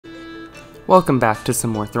Welcome back to some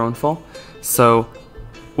more Thronefall. So,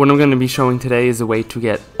 what I'm going to be showing today is a way to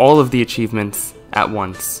get all of the achievements at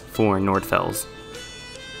once for Nordfels.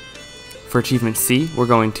 For Achievement C, we're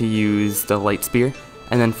going to use the Light Spear,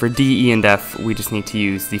 and then for D, E, and F, we just need to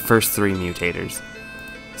use the first 3 mutators.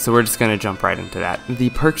 So we're just going to jump right into that. The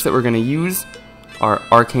perks that we're going to use are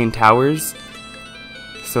Arcane Towers,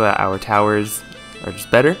 so that our towers are just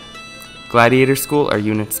better. Gladiator School, our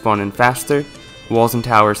units spawn in faster. Walls and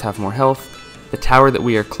towers have more health. The tower that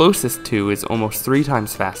we are closest to is almost 3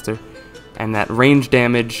 times faster, and that range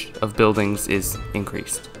damage of buildings is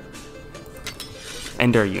increased.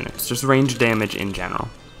 And our units, just range damage in general.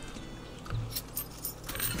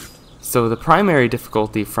 So the primary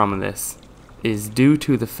difficulty from this is due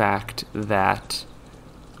to the fact that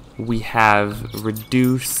we have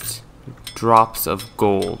reduced drops of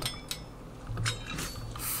gold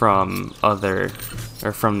from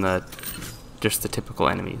just the typical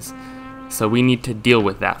enemies. So we need to deal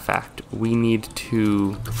with that fact. We need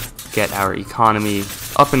to get our economy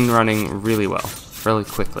up and running really well, really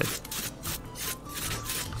quickly.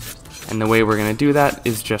 And the way we're going to do that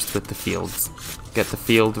is just with the fields. Get the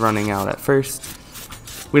field running out at first.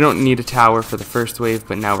 We don't need a tower for the first wave,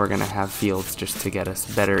 but now we're going to have fields just to get us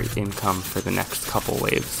better income for the next couple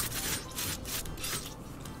waves.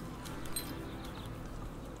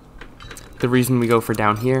 The reason we go for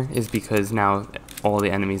down here is because now all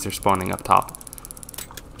the enemies are spawning up top.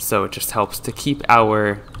 So it just helps to keep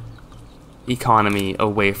our economy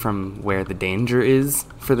away from where the danger is,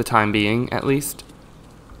 for the time being at least.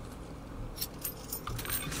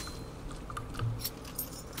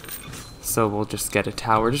 So we'll just get a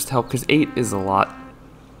tower just to help, because 8 is a lot.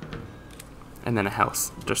 And then a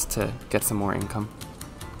house, just to get some more income.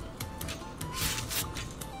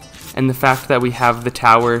 And the fact that we have the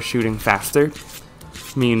tower shooting faster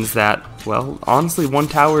means that, well, honestly, 1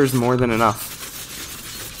 tower is more than enough.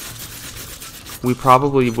 We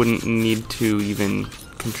probably wouldn't need to even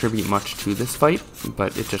contribute much to this fight,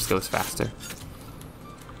 but it just goes faster.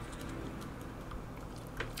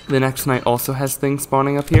 The next night also has things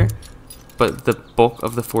spawning up here, but the bulk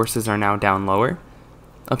of the forces are now down lower.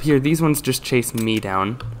 Up here, these ones just chase me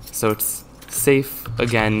down, so it's safe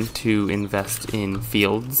again to invest in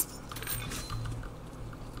fields.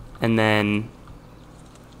 And then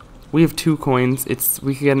we have 2 coins.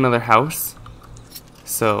 We could get another house,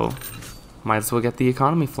 so might as well get the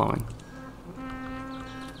economy flowing.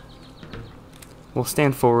 We'll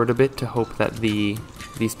stand forward a bit to hope that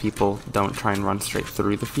these people don't try and run straight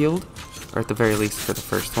through the field, or at the very least for the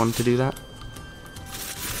first one to do that.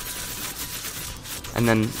 And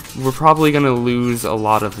then we're probably going to lose a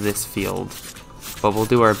lot of this field, but we'll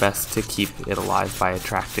do our best to keep it alive by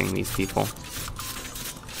attracting these people.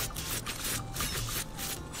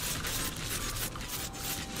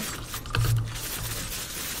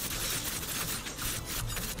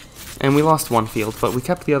 And we lost 1 field, but we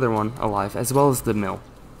kept the other one alive, as well as the mill.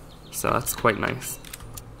 So that's quite nice.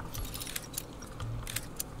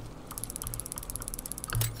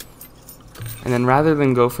 And then rather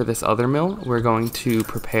than go for this other mill, we're going to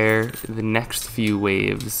prepare the next few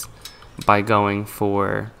waves by going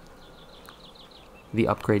for the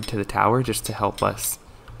upgrade to the tower, just to help us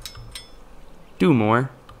do more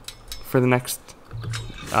for the next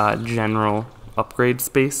general upgrade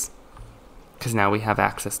space. Because now we have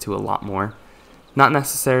access to a lot more. Not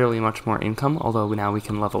necessarily much more income, although now we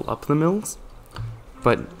can level up the mills,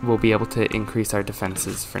 but we'll be able to increase our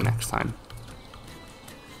defenses for next time.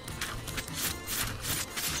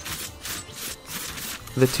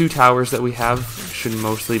 The 2 towers that we have should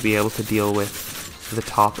mostly be able to deal with the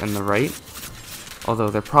top and the right, although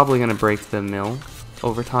they're probably going to break the mill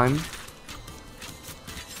over time.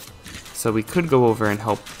 So we could go over and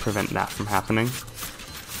help prevent that from happening.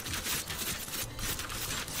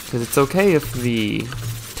 Because it's okay if the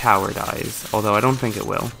tower dies, although I don't think it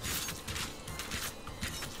will.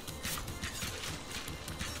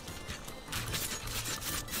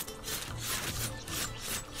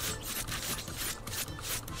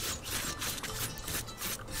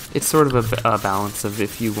 It's sort of a balance of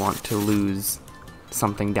if you want to lose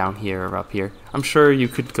something down here or up here. I'm sure you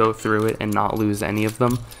could go through it and not lose any of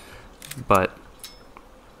them, but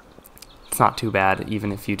it's not too bad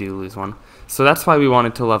even if you do lose one. So that's why we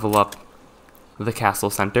wanted to level up the castle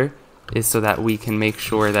center, is so that we can make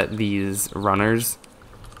sure that these runners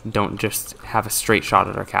don't just have a straight shot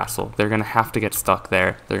at our castle. They're going to have to get stuck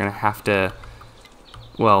there. They're going to have to,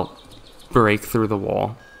 well, break through the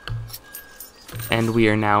wall. And we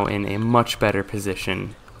are now in a much better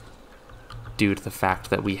position due to the fact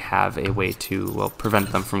that we have a way to, well,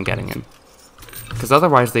 prevent them from getting in. Because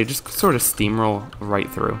otherwise they just sort of steamroll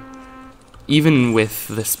right through. even with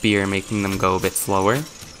the spear making them go a bit slower,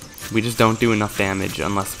 we just don't do enough damage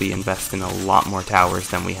unless we invest in a lot more towers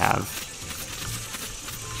than we have.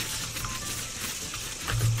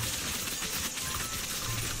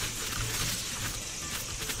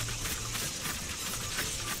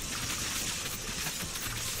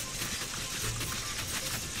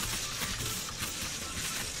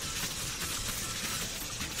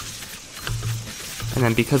 And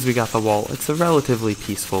then because we got the wall, it's a relatively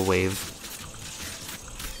peaceful wave.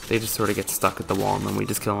 They just sort of get stuck at the wall and then we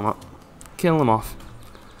just kill them off.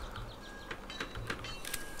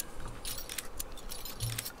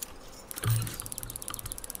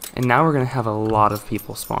 And now we're going to have a lot of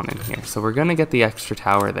people spawn in here. So we're going to get the extra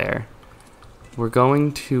tower there. We're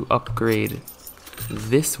going to upgrade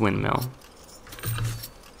this windmill.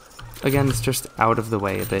 Again, it's just out of the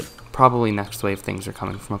way a bit. Probably next wave things are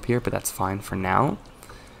coming from up here, but that's fine for now.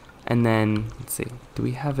 And then, let's see, do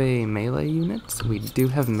we have a melee unit? We do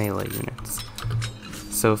have melee units.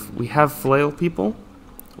 So if we have flail people,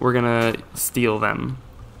 we're gonna steal them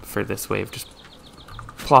for this wave. Just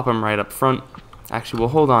plop them right up front. Actually, we'll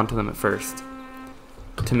hold on to them at first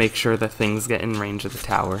to make sure that things get in range of the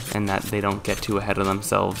tower and that they don't get too ahead of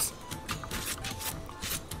themselves.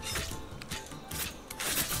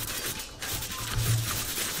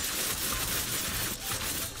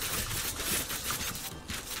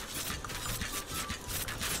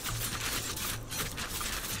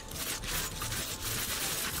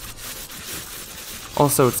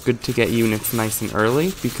 Also, it's good to get units nice and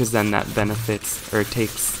early, because then that benefits, or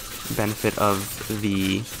takes benefit of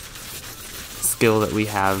the skill that we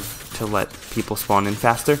have to let people spawn in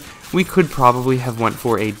faster. We could probably have went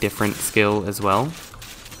for a different skill as well,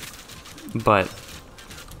 but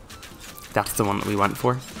that's the one that we went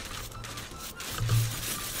for.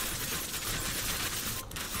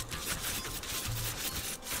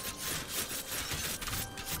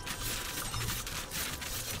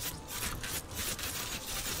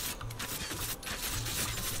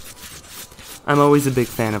 I'm always a big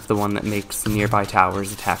fan of the one that makes nearby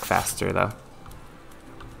towers attack faster, though.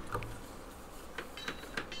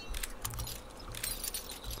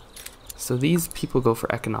 So these people go for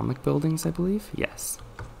economic buildings, I believe? Yes.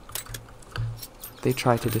 They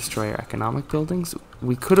try to destroy our economic buildings.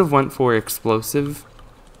 We could have went for explosive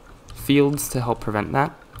fields to help prevent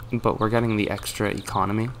that, but we're getting the extra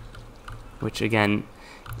economy, which again,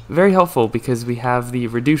 very helpful because we have the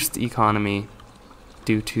reduced economy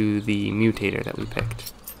due to the mutator that we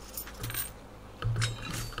picked.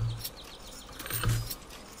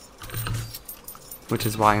 Which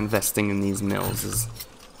is why investing in these mills is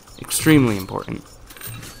extremely important.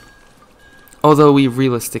 Although we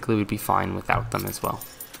realistically would be fine without them as well.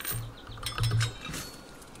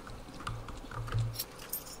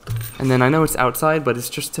 And then I know it's outside, but it's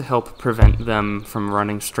just to help prevent them from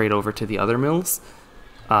running straight over to the other mills.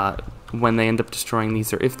 When they end up destroying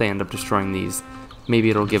these, or if they end up destroying these,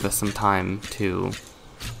 maybe it'll give us some time to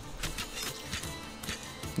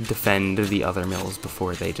defend the other mills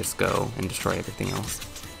before they just go and destroy everything else.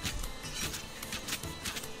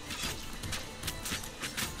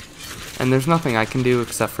 And there's nothing I can do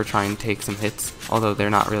except for try and take some hits, although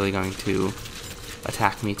they're not really going to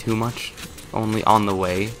attack me too much, only on the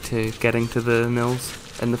way to getting to the mills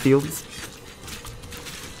and the fields.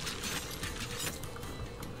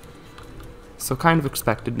 So kind of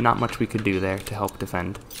expected, not much we could do there to help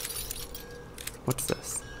defend. What's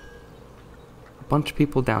this? A bunch of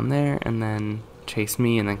people down there, and then chase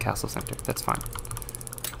me, and then castle center. That's fine.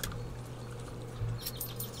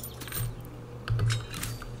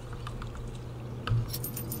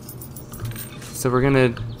 So we're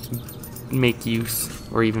gonna make use,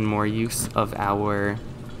 or even more use, of our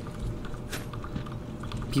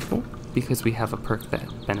people, because we have a perk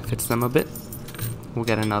that benefits them a bit. We'll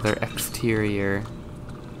get another exterior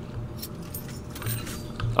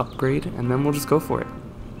upgrade, and then we'll just go for it.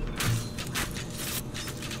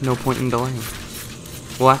 No point in delaying.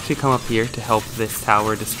 We'll actually come up here to help this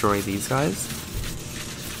tower destroy these guys.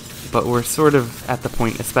 But we're sort of at the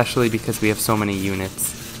point, especially because we have so many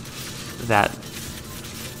units, that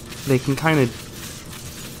they can kind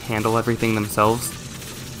of handle everything themselves.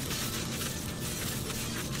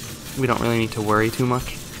 We don't really need to worry too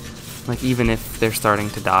much. Like, even if they're starting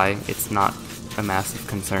to die, it's not a massive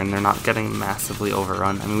concern. They're not getting massively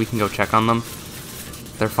overrun. I mean, we can go check on them.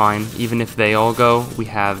 They're fine. Even if they all go, we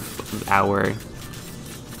have our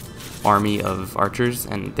army of archers,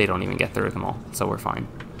 and they don't even get through them all, so we're fine.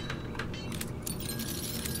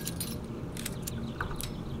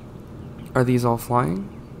 Are these all flying?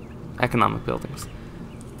 Economic buildings.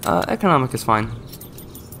 Economic is fine.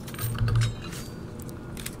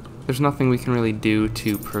 There's nothing we can really do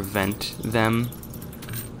to prevent them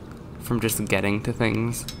from just getting to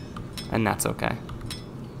things, and that's okay.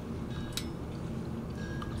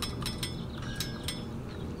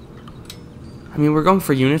 I mean, we're going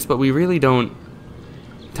for units, but we really don't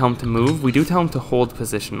tell them to move. We do tell them to hold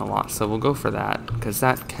position a lot, so we'll go for that, because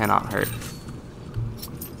that cannot hurt.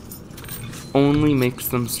 Only makes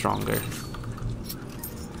them stronger.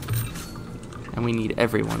 And we need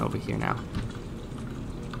everyone over here now.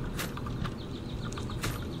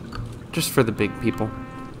 Just for the big people.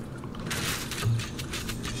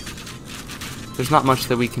 There's not much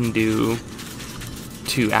that we can do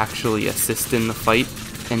to actually assist in the fight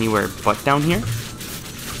anywhere but down here.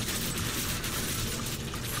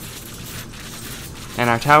 And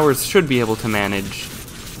our towers should be able to manage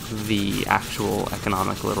the actual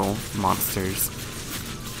economic little monsters.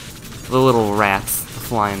 The little rats, the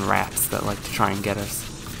flying rats that like to try and get us.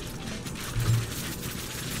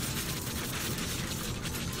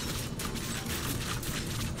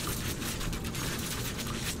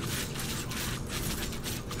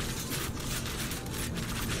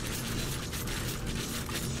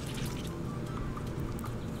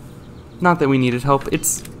 Not that we needed help.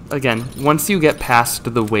 It's, again, once you get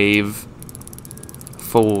past the wave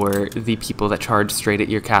for the people that charge straight at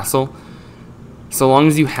your castle, so long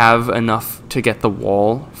as you have enough to get the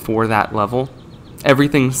wall for that level,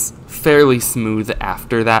 everything's fairly smooth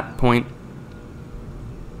after that point.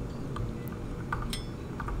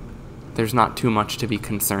 There's not too much to be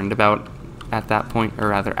concerned about at that point, or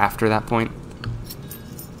rather after that point.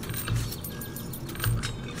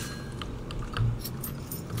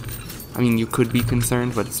 I mean, you could be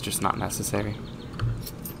concerned, but it's just not necessary.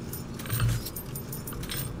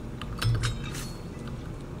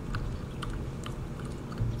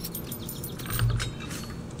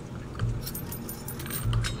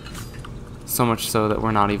 So much so that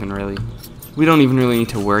we don't even really need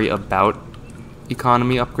to worry about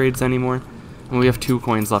economy upgrades anymore. And we have 2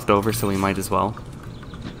 coins left over, so we might as well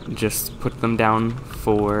just put them down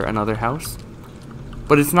for another house.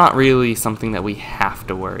 But it's not really something that we have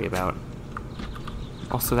to worry about.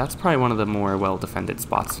 Also, that's probably one of the more well-defended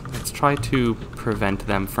spots. Let's try to prevent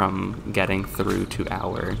them from getting through to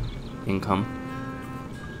our income.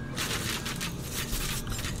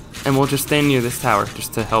 And we'll just stand near this tower,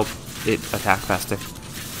 just to help it attack faster.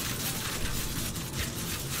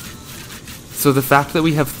 So the fact that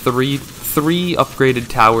we have three upgraded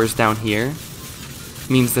towers down here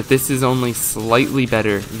means that this is only slightly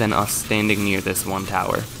better than us standing near this one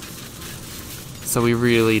tower. So we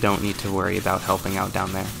really don't need to worry about helping out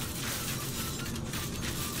down there.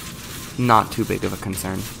 Not too big of a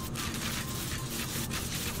concern.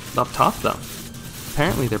 Up top, though.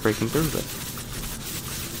 Apparently they're breaking through it.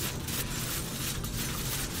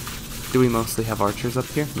 Do we mostly have archers up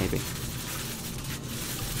here? Maybe.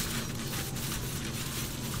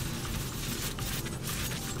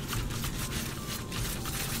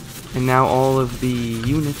 And now all of the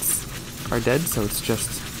units are dead, so it's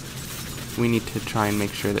just we need to try and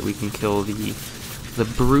make sure that we can kill the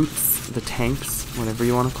brutes, the tanks, whatever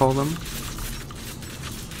you want to call them.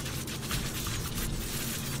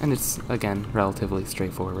 And it's, again, relatively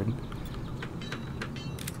straightforward.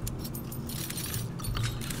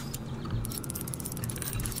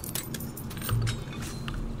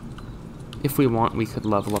 If we want, we could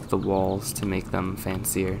level up the walls to make them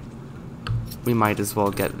fancier. We might as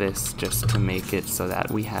well get this just to make it so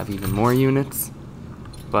that we have even more units,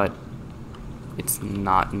 but it's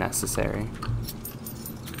not necessary.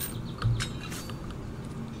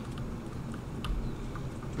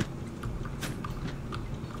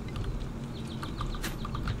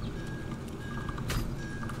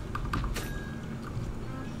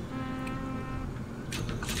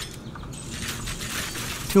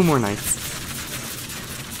 Two more knights.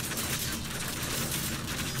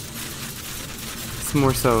 It's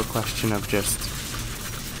more so a question of just...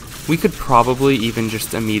 We could probably even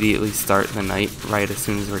just immediately start the night right as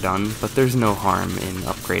soon as we're done, but there's no harm in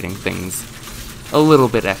upgrading things a little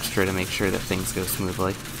bit extra to make sure that things go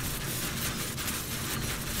smoothly.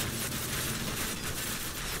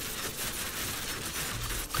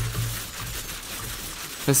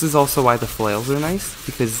 This is also why the flails are nice,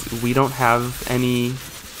 because we don't have any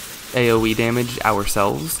AoE damage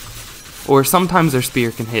ourselves, or sometimes our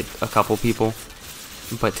spear can hit a couple people,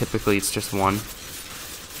 but typically it's just one.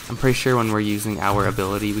 I'm pretty sure when we're using our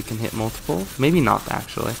ability we can hit multiple. Maybe not,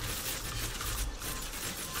 actually.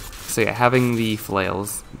 So yeah, having the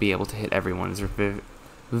flails be able to hit everyone is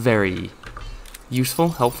very useful,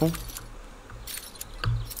 helpful.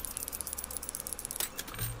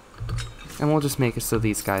 And we'll just make it so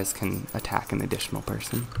these guys can attack an additional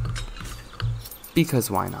person. Because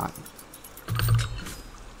why not?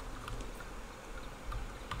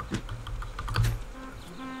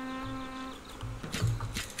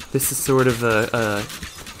 This is sort of a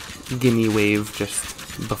gimme wave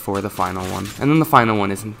just before the final one. And then the final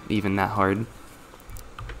one isn't even that hard.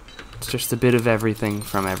 It's just a bit of everything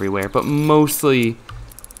from everywhere, but mostly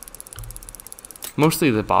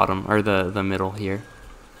the bottom, or the middle here.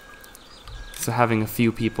 So having a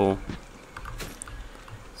few people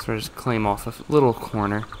sort of just claim off a little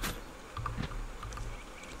corner.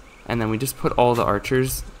 And then we just put all the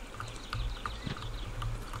archers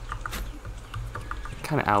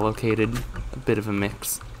kind of allocated, a bit of a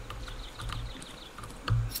mix.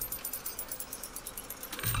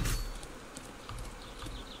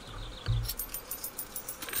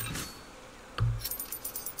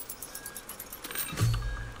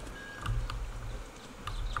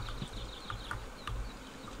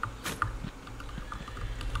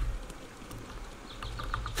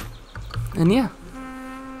 And yeah,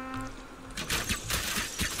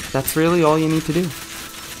 that's really all you need to do.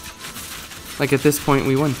 Like, at this point,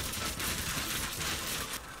 we win.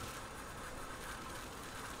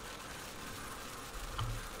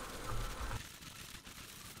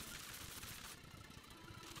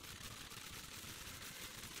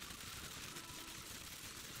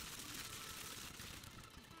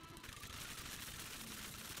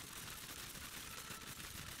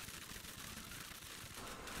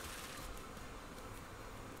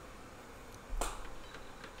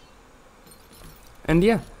 And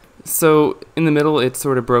yeah, so in the middle it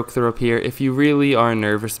sort of broke through up here. If you really are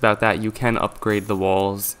nervous about that, you can upgrade the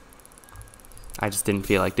walls. I just didn't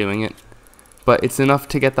feel like doing it. But it's enough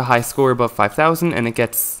to get the high score above 5,000, and it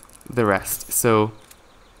gets the rest. So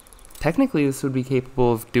technically this would be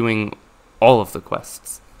capable of doing all of the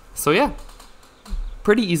quests. So yeah,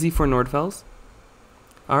 pretty easy for Nordfels.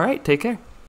 Alright, take care.